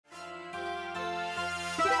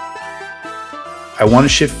I want to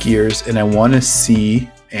shift gears and I want to see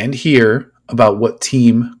and hear about what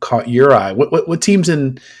team caught your eye. What team's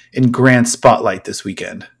in grand spotlight this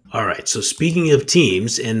weekend? All right, so speaking of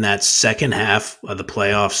teams in that second half of the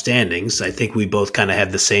playoff standings, I think we both kind of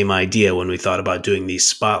had the same idea when we thought about doing these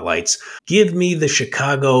spotlights. Give me the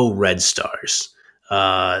Chicago Red Stars.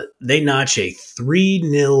 They notch a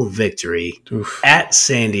 3-0 victory at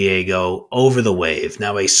San Diego over the Wave.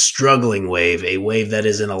 Now a struggling Wave, a Wave that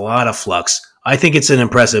is in a lot of flux. I think it's an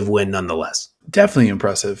impressive win nonetheless. Definitely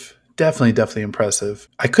impressive. Definitely impressive.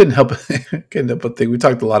 I couldn't help but think. We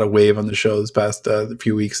talked a lot of Wave on the show this past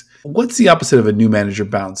few weeks. What's the opposite of a new manager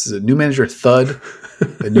bounce? Is it new manager thud?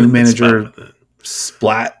 A new manager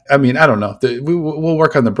splat? I mean, I don't know. We'll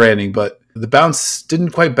work on the branding, but the bounce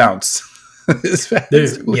didn't quite bounce this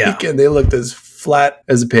past weekend. They looked as flat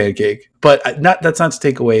as a pancake. But that's not to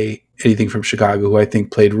take away anything from Chicago, who I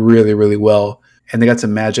think played really, really well. And they got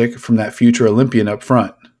some magic from that future Olympian up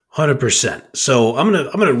front. 100%. So I'm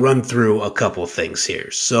gonna run through a couple things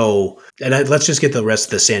here. So, let's just get the rest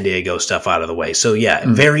of the San Diego stuff out of the way. So yeah,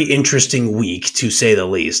 very interesting week to say the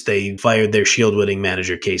least. They fired their Shield-winning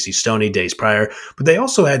manager Casey Stoney days prior, but they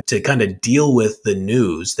also had to kind of deal with the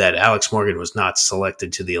news that Alex Morgan was not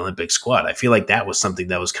selected to the Olympic squad. I feel like that was something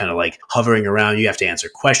that was kind of like hovering around. You have to answer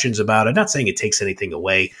questions about it. Not saying it takes anything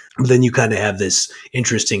away, but then you kind of have this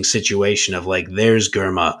interesting situation of like, there's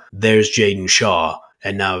Germa, there's Jaden Shaw.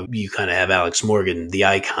 And now you kind of have Alex Morgan, the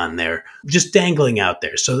icon there, just dangling out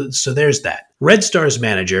there. So there's that. Red Stars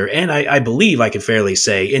manager, and I believe I can fairly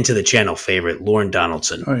say Into the Channel favorite, Lorne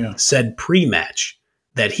Donaldson, said pre-match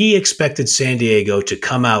that he expected San Diego to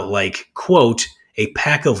come out like, quote, a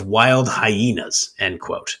pack of wild hyenas, end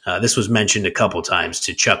quote. This was mentioned a couple times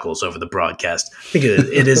to Chuckles over the broadcast. I think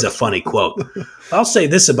it is a funny quote. I'll say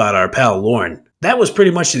this about our pal Lorne. That was pretty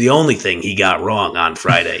much the only thing he got wrong on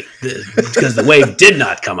Friday, because the Wave did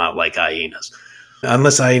not come out like hyenas.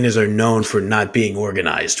 Unless hyenas are known for not being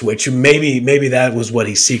organized, which maybe that was what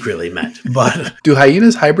he secretly meant. But do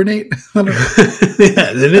hyenas hibernate? Yeah,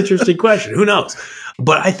 it's an interesting question. Who knows?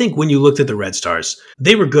 But I think when you looked at the Red Stars,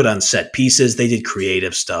 they were good on set pieces. They did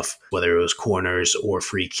creative stuff, whether it was corners or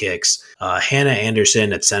free kicks. Hannah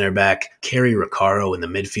Anderson at center back, Carrie Riccaro in the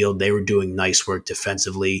midfield, they were doing nice work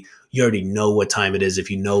defensively. You already know what time it is if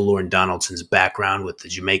you know Lorne Donaldson's background with the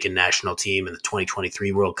Jamaican national team and the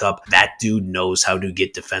 2023 World Cup. That dude knows how to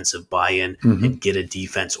get defensive buy-in and get a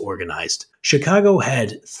defense organized. Chicago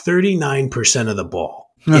had 39% of the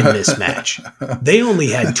ball in this match. They only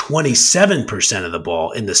had 27% of the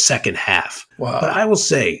ball in the second half. Wow. But I will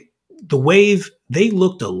say, the Wave, they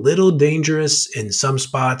looked a little dangerous in some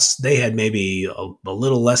spots. They had maybe a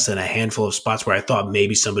little less than a handful of spots where I thought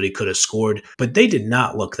maybe somebody could have scored, but they did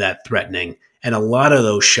not look that threatening. And a lot of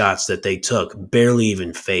those shots that they took barely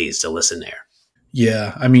even phased Alyssa Nair.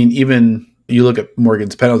 Yeah, I mean, even you look at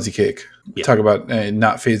Morgan's penalty kick, talk about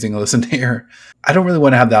not phasing Alyssa Nair. I don't really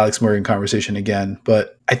want to have the Alex Morgan conversation again,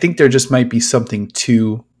 but I think there just might be something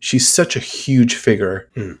to, she's such a huge figure.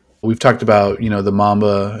 We've talked about, the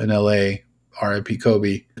Mamba in LA, RIP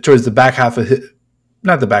Kobe, towards the back half of his,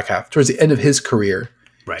 not the back half, towards the end of his career,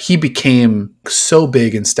 he became so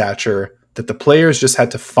big in stature that the players just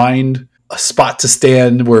had to find a spot to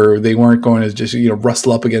stand where they weren't going to just,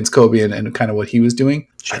 rustle up against Kobe and kind of what he was doing.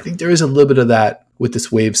 Sure. I think there is a little bit of that with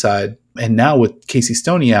this Wave side. And now with Casey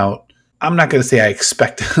Stoney out, I'm not going to say I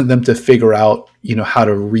expect them to figure out, how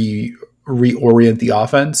to reorient the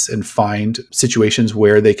offense and find situations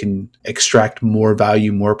where they can extract more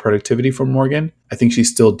value, more productivity from Morgan. I think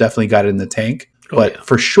she's still definitely got it in the tank. But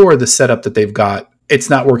for sure, the setup that they've got, it's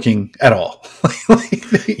not working at all.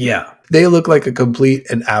 They look like a complete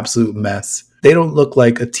and absolute mess. They don't look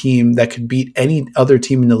like a team that could beat any other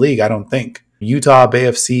team in the league, I don't think. Utah, Bay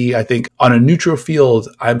FC, I think on a neutral field,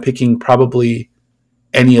 I'm picking probably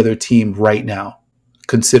any other team right now,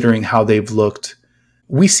 considering how they've looked.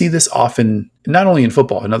 We see this often, not only in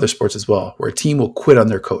football, in other sports as well, where a team will quit on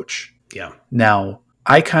their coach. Yeah. Now,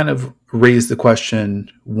 I kind of raised the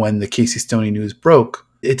question when the Casey Stoney news broke.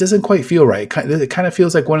 It doesn't quite feel right. It kind of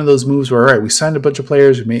feels like one of those moves where, all right, we signed a bunch of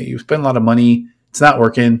players, you spent a lot of money, it's not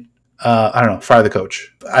working. I don't know, fire the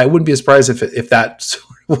coach. I wouldn't be surprised if that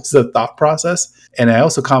was the thought process. And I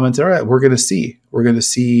also commented, all right, we're going to see. We're going to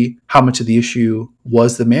see how much of the issue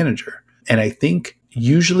was the manager. And I think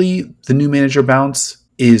usually the new manager bounce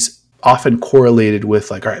is often correlated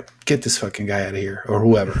with like, all right, get this fucking guy out of here or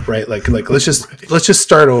whoever, right? Like let's just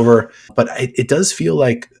start over. But it does feel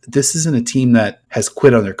like this isn't a team that has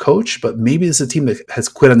quit on their coach, but maybe it's a team that has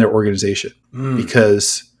quit on their organization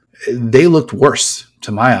because they looked worse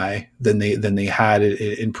to my eye than they had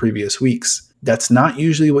in previous weeks. That's not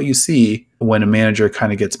usually what you see when a manager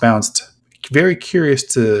kind of gets bounced. Very curious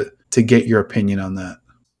to get your opinion on that.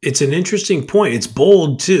 It's an interesting point. It's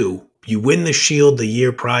bold, too. You win the Shield the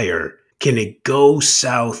year prior. Can it go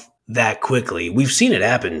south that quickly? We've seen it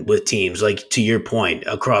happen with teams, like to your point,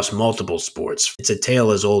 across multiple sports. It's a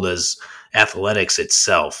tale as old as athletics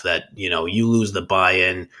itself that, you lose the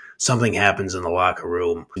buy-in, something happens in the locker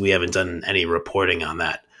room. We haven't done any reporting on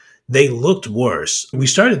that. They looked worse. We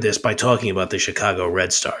started this by talking about the Chicago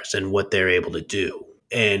Red Stars and what they're able to do.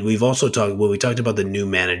 And we've also we talked about the new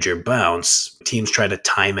manager bounce, teams try to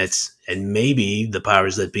time it, and maybe the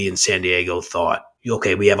powers that be in San Diego thought,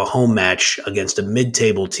 okay, we have a home match against a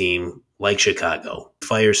mid-table team like Chicago.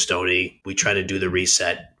 Fire Stoney, we try to do the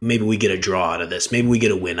reset. Maybe we get a draw out of this. Maybe we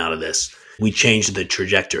get a win out of this. We change the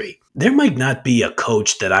trajectory. There might not be a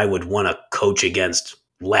coach that I would want to coach against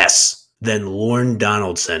less than Lorne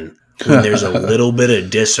Donaldson when there's a little bit of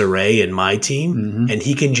disarray in my team, and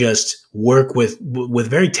he can just work with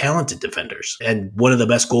very talented defenders and one of the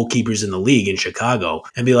best goalkeepers in the league in Chicago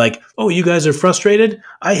and be like, oh, you guys are frustrated?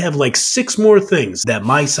 I have like 6 more things that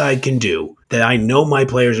my side can do that I know my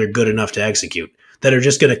players are good enough to execute that are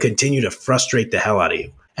just going to continue to frustrate the hell out of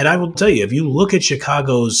you. And I will tell you, if you look at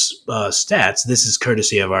Chicago's stats, this is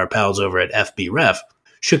courtesy of our pals over at FBref,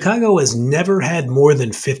 Chicago has never had more than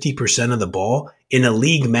 50% of the ball in a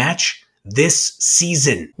league match this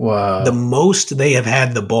season. Wow. The most they have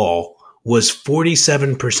had the ball was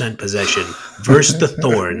 47% possession versus the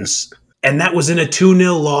Thorns, and that was in a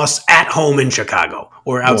 2-0 loss at home in Chicago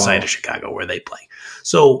or outside of Chicago where they play.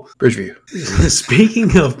 So, Bridgeview.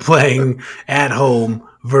 Speaking of playing at home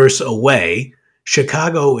versus away,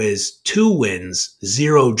 Chicago is 2 wins,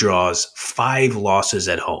 0 draws, 5 losses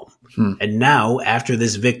at home. And now, after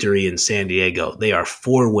this victory in San Diego, they are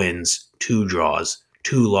 4 wins, 2 draws,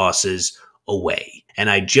 2 losses away. And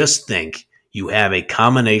I just think you have a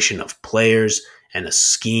combination of players and a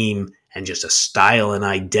scheme and just a style and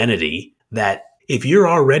identity that if you're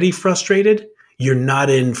already frustrated, you're not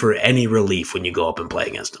in for any relief when you go up and play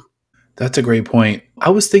against them. That's a great point.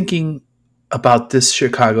 I was thinking about this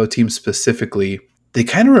Chicago team specifically. They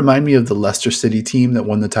kind of remind me of the Leicester City team that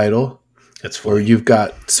won the title. That's funny. Where you've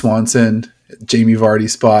got Swanson, Jamie Vardy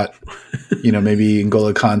spot, maybe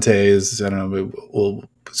N'Golo Kante is, I don't know, we'll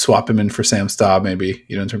swap him in for Sam Staub maybe,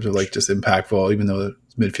 in terms of like just impactful, even though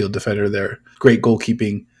midfield defender there. Great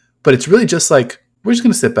goalkeeping. But it's really just like, we're just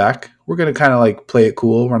going to sit back. We're going to kind of like play it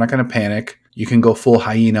cool. We're not going to panic. You can go full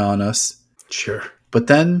hyena on us. Sure. But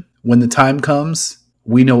then when the time comes,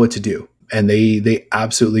 we know what to do. And they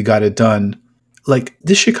absolutely got it done. Like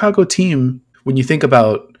this Chicago team, when you think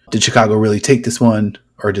about, did Chicago really take this one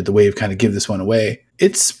or did the Wave kind of give this one away?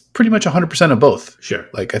 It's pretty much 100% of both. Sure.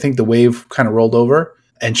 Like I think the Wave kind of rolled over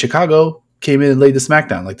and Chicago came in and laid the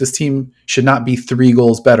smackdown. Like this team should not be 3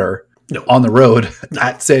 goals better on the road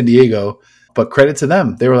at San Diego, but credit to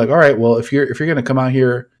them. They were like, all right, well, if you're going to come out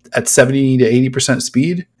here at 70 to 80%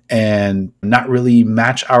 speed and not really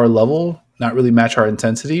match our level, not really match our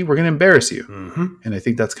intensity, we're going to embarrass you. And I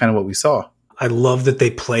think that's kind of what we saw. I love that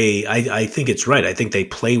they play. I think it's right. I think they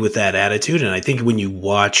play with that attitude. And I think when you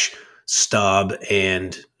watch Staub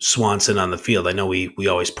and Swanson on the field, I know we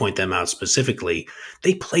always point them out specifically,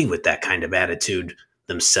 they play with that kind of attitude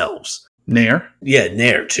themselves. Nair? Yeah,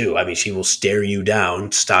 Nair too. I mean, she will stare you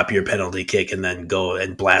down, stop your penalty kick, and then go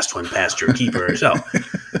and blast one past your keeper herself.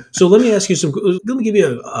 So let me ask you let me give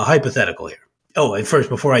you a hypothetical here. Oh, and first,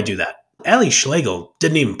 before I do that, Ali Schlegel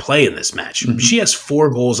didn't even play in this match. She has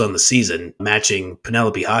 4 goals on the season, matching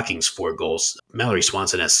Penelope Hawking's 4 goals. Mallory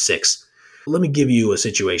Swanson has 6. Let me give you a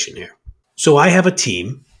situation here. So I have a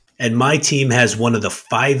team, and my team has one of the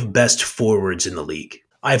 5 best forwards in the league.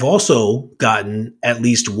 I've also gotten at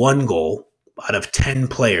least 1 goal out of 10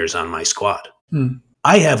 players on my squad.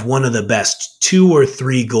 I have one of the best 2 or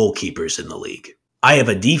 3 goalkeepers in the league. I have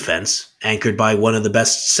a defense anchored by one of the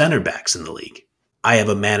best center backs in the league. I have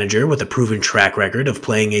a manager with a proven track record of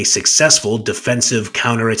playing a successful defensive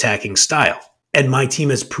counterattacking style. And my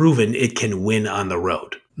team has proven it can win on the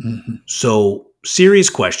road. So,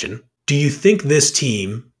 serious question. Do you think this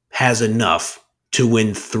team has enough to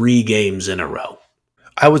win 3 games in a row?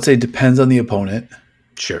 I would say depends on the opponent.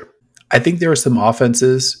 Sure. I think there are some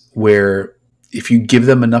offenses where if you give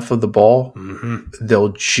them enough of the ball, they'll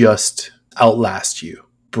just outlast you,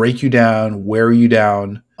 break you down, wear you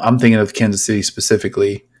down. I'm thinking of Kansas City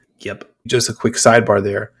specifically. Yep. Just a quick sidebar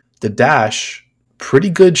there. The Dash, pretty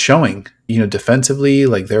good showing. Defensively,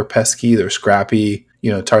 like they're pesky, they're scrappy.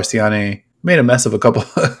 Tarsiane made a mess of a couple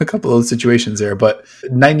of those situations there, but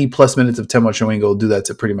 90 plus minutes of Temo Chowinga will do that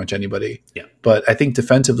to pretty much anybody. Yeah. But I think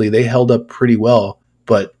defensively they held up pretty well.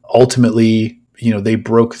 but ultimately, they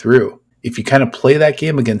broke through. If you kind of play that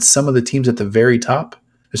game against some of the teams at the very top,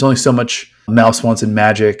 there's only so much Mal Swanson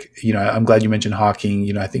magic. I'm glad you mentioned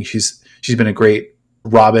Hawking. I think she's been a great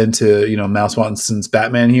Robin to, Mal Swanson's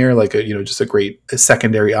Batman here, like just a great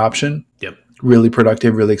secondary option. Yep. Really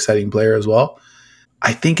productive, really exciting player as well.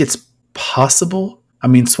 I think it's possible. I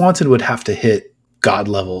mean, Swanson would have to hit God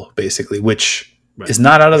level, basically, which is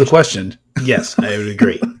not out of the question. Yes, I would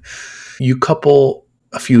agree. You couple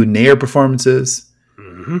a few Nair performances,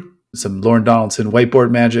 some Lauren Donaldson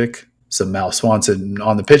whiteboard magic, some Mal Swanson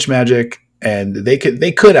on the pitch magic, and they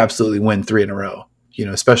could absolutely win 3 in a row,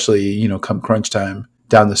 especially, come crunch time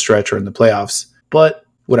down the stretch or in the playoffs. But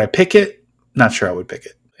would I pick it? Not sure I would pick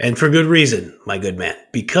it. And for good reason, my good man,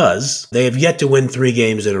 because they have yet to win 3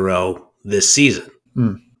 games in a row this season.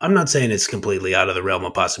 I'm not saying it's completely out of the realm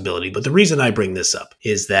of possibility, but the reason I bring this up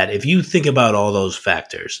is that if you think about all those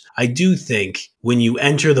factors, I do think when you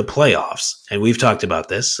enter the playoffs, and we've talked about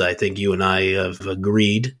this, I think you and I have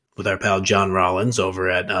agreed with our pal John Rollins over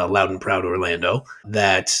at Loud and Proud Orlando,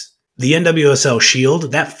 that the NWSL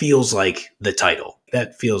Shield, that feels like the title.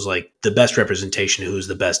 That feels like the best representation of who's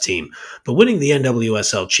the best team. But winning the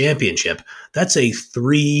NWSL Championship, that's a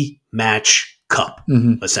 3-match cup,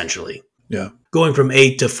 essentially. Yeah. Going from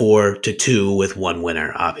 8 to 4 to 2 with 1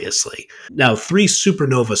 winner, obviously. Now, 3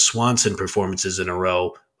 Supernova Swanson performances in a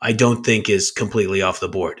row, I don't think is completely off the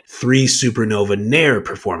board. 3 Supernova Nair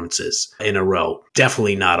performances in a row,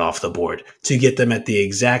 definitely not off the board. To get them at the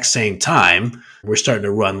exact same time, we're starting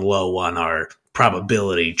to run low on our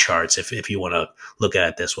probability charts, if you want to look at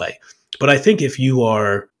it this way. But I think if you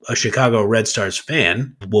are a Chicago Red Stars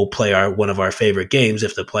fan, we'll play one of our favorite games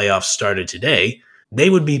if the playoffs started today, they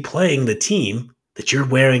would be playing the team that you're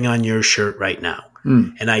wearing on your shirt right now.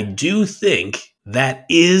 And I do think that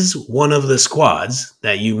is one of the squads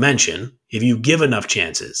that you mention. If you give enough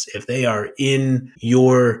chances, if they are in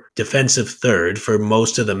your defensive third for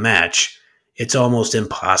most of the match, it's almost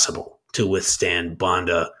impossible to withstand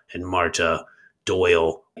Bonda and Marta,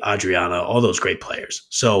 Doyle, Adriana, all those great players.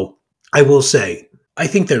 So I will say, I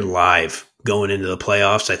think they're live going into the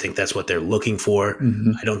playoffs. I think that's what they're looking for.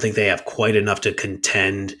 I don't think they have quite enough to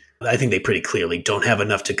contend. I think they pretty clearly don't have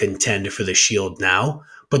enough to contend for the Shield now,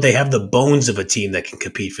 but they have the bones of a team that can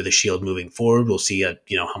compete for the Shield moving forward. We'll see,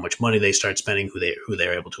 how much money they start spending, who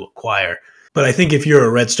they're able to acquire. But I think if you're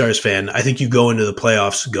a Red Stars fan, I think you go into the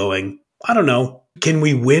playoffs going, I don't know, can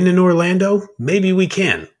we win in Orlando? Maybe we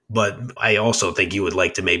can. But I also think you would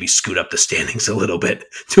like to maybe scoot up the standings a little bit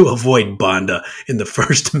to avoid Bonda in the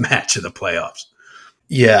first match of the playoffs.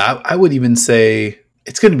 Yeah, I would even say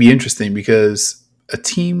it's going to be interesting because a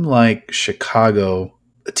team like Chicago,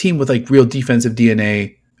 a team with like real defensive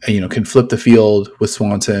DNA, can flip the field with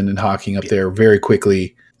Swanson and Hawking up there very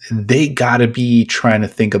quickly. They got to be trying to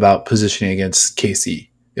think about positioning against KC,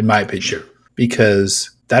 in my opinion. Sure.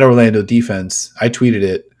 Because that Orlando defense, I tweeted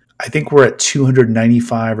it, I think we're at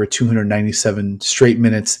 295 or 297 straight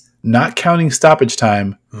minutes, not counting stoppage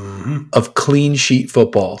time, of clean sheet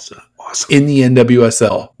football in the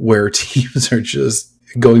NWSL, where teams are just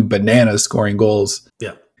going bananas scoring goals.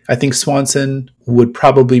 Yeah. I think Swanson would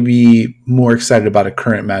probably be more excited about a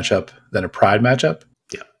current matchup than a Pride matchup.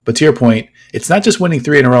 Yeah. But to your point, it's not just winning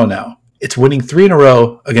 3 in a row now. It's winning 3 in a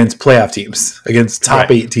row against playoff teams, against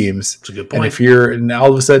top 8 teams. That's a good point. And if you're, and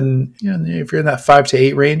all of a sudden, if you're in that 5 to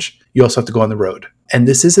 8 range, you also have to go on the road. And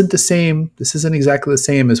this isn't the same. This isn't exactly the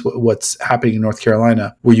same as what's happening in North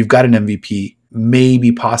Carolina, where you've got an MVP,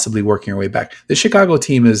 maybe possibly working your way back. The Chicago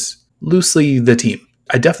team is loosely the team.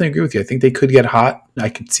 I definitely agree with you. I think they could get hot. I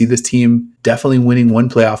could see this team definitely winning one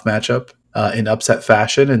playoff matchup in upset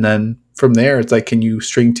fashion. And then from there, it's like, can you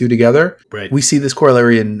string 2 together? Right. We see this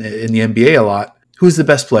corollary in the NBA a lot. Who's the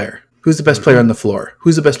best player? Who's the best player on the floor?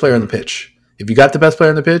 Who's the best player on the pitch? If you got the best player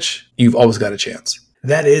on the pitch, you've always got a chance.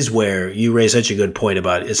 That is where you raise such a good point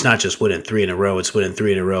about it's not just winning 3 in a row, it's winning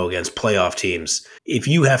 3 in a row against playoff teams. If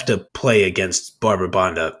you have to play against Barbara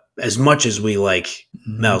Bonda, as much as we like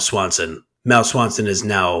Mal Swanson is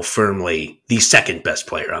now firmly the second best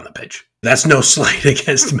player on the pitch. That's no slight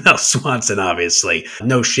against Mal Swanson, obviously.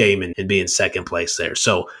 No shame in being second place there.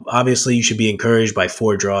 So obviously you should be encouraged by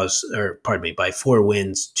 4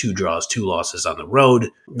 wins, 2 draws, 2 losses on the road.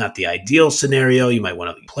 Not the ideal scenario. You might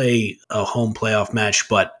want to play a home playoff match,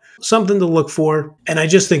 but something to look for. And I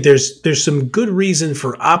just think there's some good reason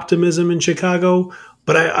for optimism in Chicago.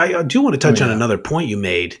 But I do want to touch on another point you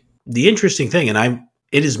made. The interesting thing, and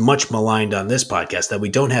it is much maligned on this podcast that we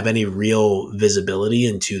don't have any real visibility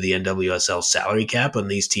into the NWSL salary cap on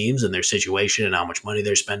these teams and their situation and how much money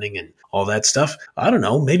they're spending and all that stuff. I don't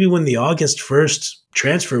know. Maybe when the August 1st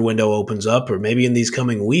transfer window opens up, or maybe in these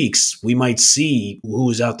coming weeks, we might see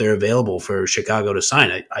who's out there available for Chicago to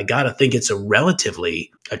sign. I got to think it's a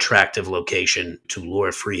relatively attractive location to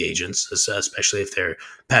lure free agents, especially if they're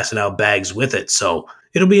passing out bags with it. So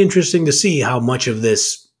it'll be interesting to see how much of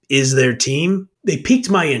this is their team. They piqued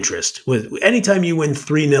my interest. With anytime you win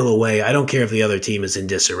 3-0 away, I don't care if the other team is in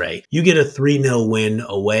disarray. You get a 3-0 win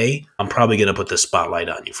away, I'm probably going to put the spotlight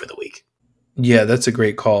on you for the week. Yeah, that's a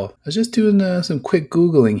great call. I was just doing some quick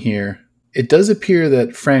Googling here. It does appear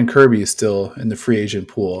that Fran Kirby is still in the free agent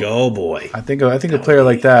pool. Oh, boy. I think a player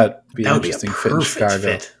like that would be an interesting fit in Chicago.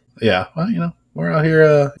 Fit. Yeah, well, we're out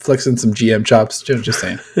here flexing some GM chops, just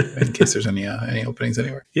saying, in case there's any openings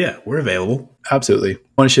anywhere. Yeah, we're available. Absolutely. I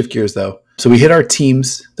want to shift gears, though. So we hit our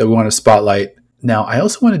teams that we want to spotlight. Now, I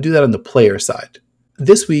also want to do that on the player side.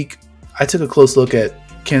 This week, I took a close look at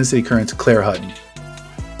Kansas City Current's Claire Hutton.